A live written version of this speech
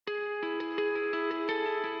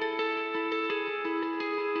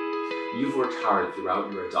You've worked hard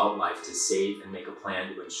throughout your adult life to save and make a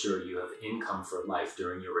plan to ensure you have income for life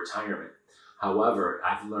during your retirement. However,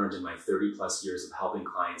 I've learned in my 30+ years of helping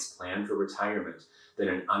clients plan for retirement that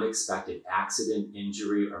an unexpected accident,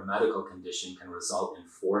 injury, or medical condition can result in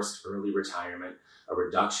forced early retirement, a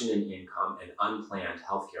reduction in income, and unplanned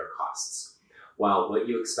healthcare costs. While what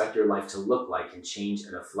you expect your life to look like can change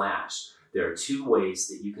in a flash, there are 2 ways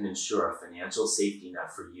that you can ensure a financial safety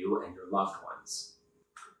net for you and your loved ones.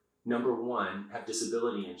 Number 1, have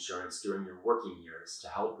disability insurance during your working years to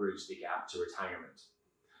help bridge the gap to retirement.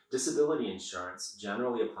 Disability insurance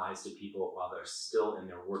generally applies to people while they're still in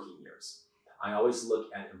their working years. I always look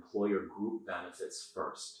at employer group benefits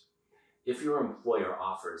first. If your employer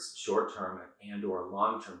offers short-term and/or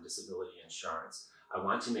long-term disability insurance, I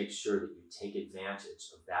want to make sure that you take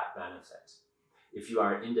advantage of that benefit. If you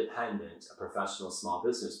are independent, a professional small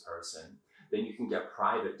business person, then you can get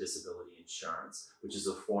private disability insurance, which is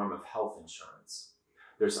a form of health insurance.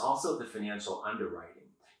 There's also the financial underwriting.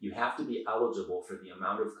 You have to be eligible for the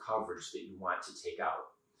amount of coverage that you want to take out.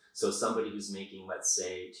 So somebody who's making, let's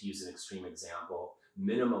say, to use an extreme example,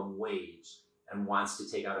 minimum wage and wants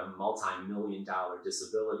to take out a multi-million-dollar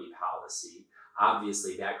disability policy,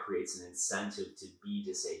 obviously that creates an incentive to be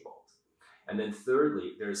disabled. And then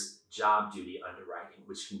thirdly, there's job duty underwriting,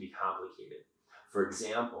 which can be complicated. For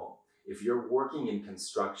example, if you're working in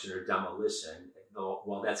construction or demolition,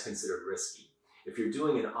 well, that's considered risky. If you're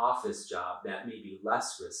doing an office job, that may be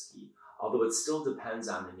less risky, although it still depends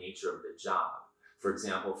on the nature of the job. For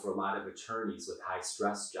example, for a lot of attorneys with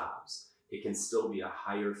high-stress jobs, it can still be a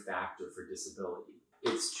higher factor for disability.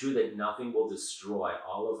 It's true that nothing will destroy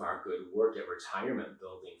all of our good work at retirement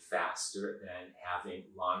building faster than having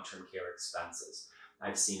long-term care expenses.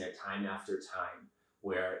 I've seen it time after time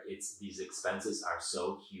where these expenses are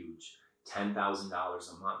so huge, $10,000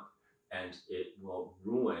 a month, and it will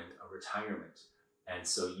ruin a retirement. And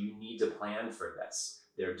so you need to plan for this.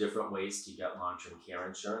 There are different ways to get long-term care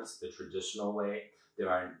insurance, the traditional way. There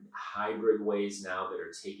are hybrid ways now that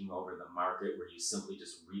are taking over the market where you simply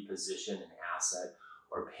just reposition an asset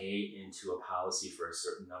or pay into a policy for a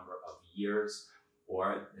certain number of years.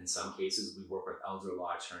 Or in some cases, we work with elder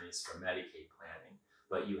law attorneys for Medicaid planning.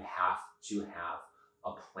 But you have to have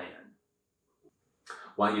a plan.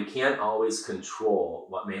 While you can't always control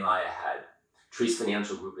what may lie ahead, Treece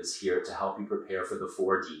Financial Group is here to help you prepare for the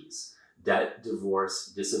 4 Ds: debt,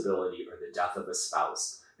 divorce, disability, or the death of a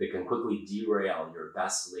spouse that can quickly derail your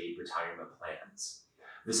best laid retirement plans.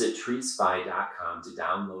 Visit TreeceFi.com to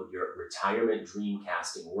download your retirement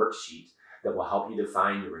dreamcasting worksheet that will help you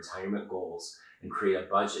define your retirement goals and create a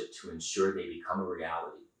budget to ensure they become a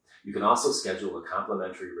reality. You can also schedule a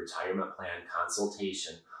complimentary retirement plan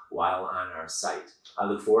consultation while on our site. I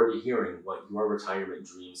look forward to hearing what your retirement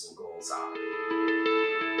dreams and goals are.